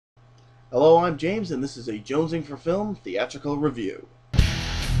Hello, I'm James, and this is a Jonesing for Film theatrical review.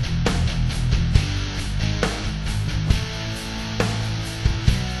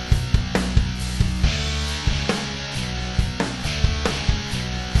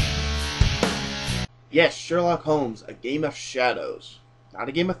 Yes, Sherlock Holmes, A Game of Shadows. Not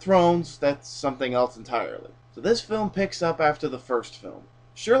a Game of Thrones, that's something else entirely. So this film picks up after the first film.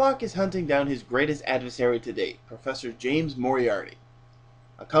 Sherlock is hunting down his greatest adversary to date, Professor James Moriarty.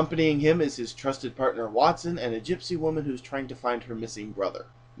 Accompanying him is his trusted partner Watson and a gypsy woman who's trying to find her missing brother.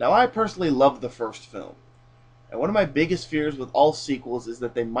 Now, I personally love the first film, and one of my biggest fears with all sequels is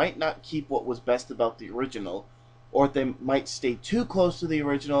that they might not keep what was best about the original, or they might stay too close to the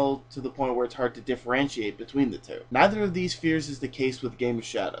original to the point where it's hard to differentiate between the two. Neither of these fears is the case with Game of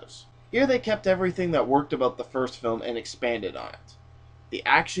Shadows. Here they kept everything that worked about the first film and expanded on it. The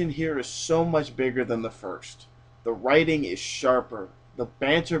action here is so much bigger than the first. The writing is sharper. The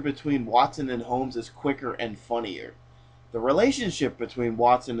banter between Watson and Holmes is quicker and funnier. The relationship between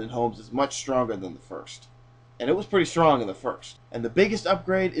Watson and Holmes is much stronger than the first. And it was pretty strong in the first. And the biggest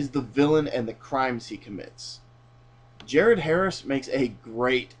upgrade is the villain and the crimes he commits. Jared Harris makes a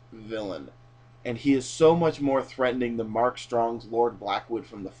great villain, and he is so much more threatening than Mark Strong's Lord Blackwood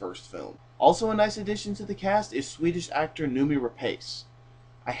from the first film. Also a nice addition to the cast is Swedish actor Noomi Rapace.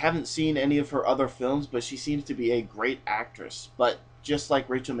 I haven't seen any of her other films, but she seems to be a great actress, but just like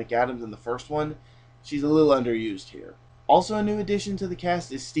Rachel McAdams in the first one, she's a little underused here. Also a new addition to the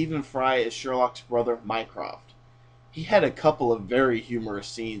cast is Stephen Fry as Sherlock's brother Mycroft. He had a couple of very humorous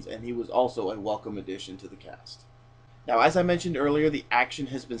scenes, and he was also a welcome addition to the cast. Now, as I mentioned earlier, the action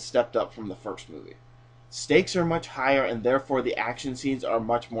has been stepped up from the first movie. Stakes are much higher, and therefore the action scenes are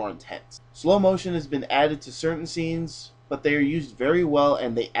much more intense. Slow motion has been added to certain scenes, but they are used very well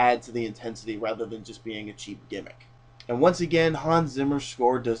and they add to the intensity rather than just being a cheap gimmick. And once again, Hans Zimmer's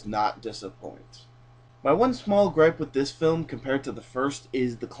score does not disappoint. My one small gripe with this film compared to the first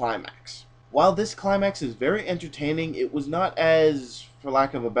is the climax. While this climax is very entertaining, it was not as, for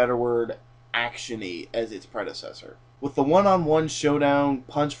lack of a better word, action-y as its predecessor. With the one-on-one showdown,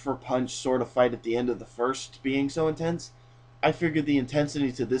 punch-for-punch sort of fight at the end of the first being so intense, I figured the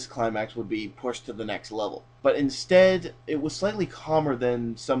intensity to this climax would be pushed to the next level. But instead, it was slightly calmer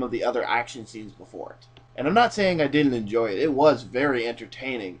than some of the other action scenes before it. And I'm not saying I didn't enjoy it, it was very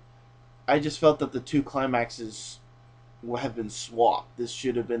entertaining. I just felt that the two climaxes have been swapped. This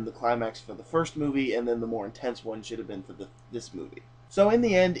should have been the climax for the first movie, and then the more intense one should have been for this movie. So in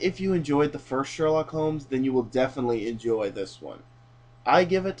the end, if you enjoyed the first Sherlock Holmes, then you will definitely enjoy this one. I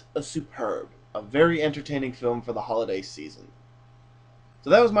give it a superb, a very entertaining film for the holiday season. So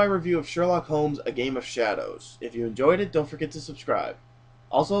that was my review of Sherlock Holmes, A Game of Shadows. If you enjoyed it, don't forget to subscribe.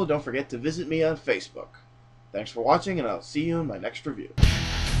 Also, don't forget to visit me on Facebook. Thanks for watching, and I'll see you in my next review.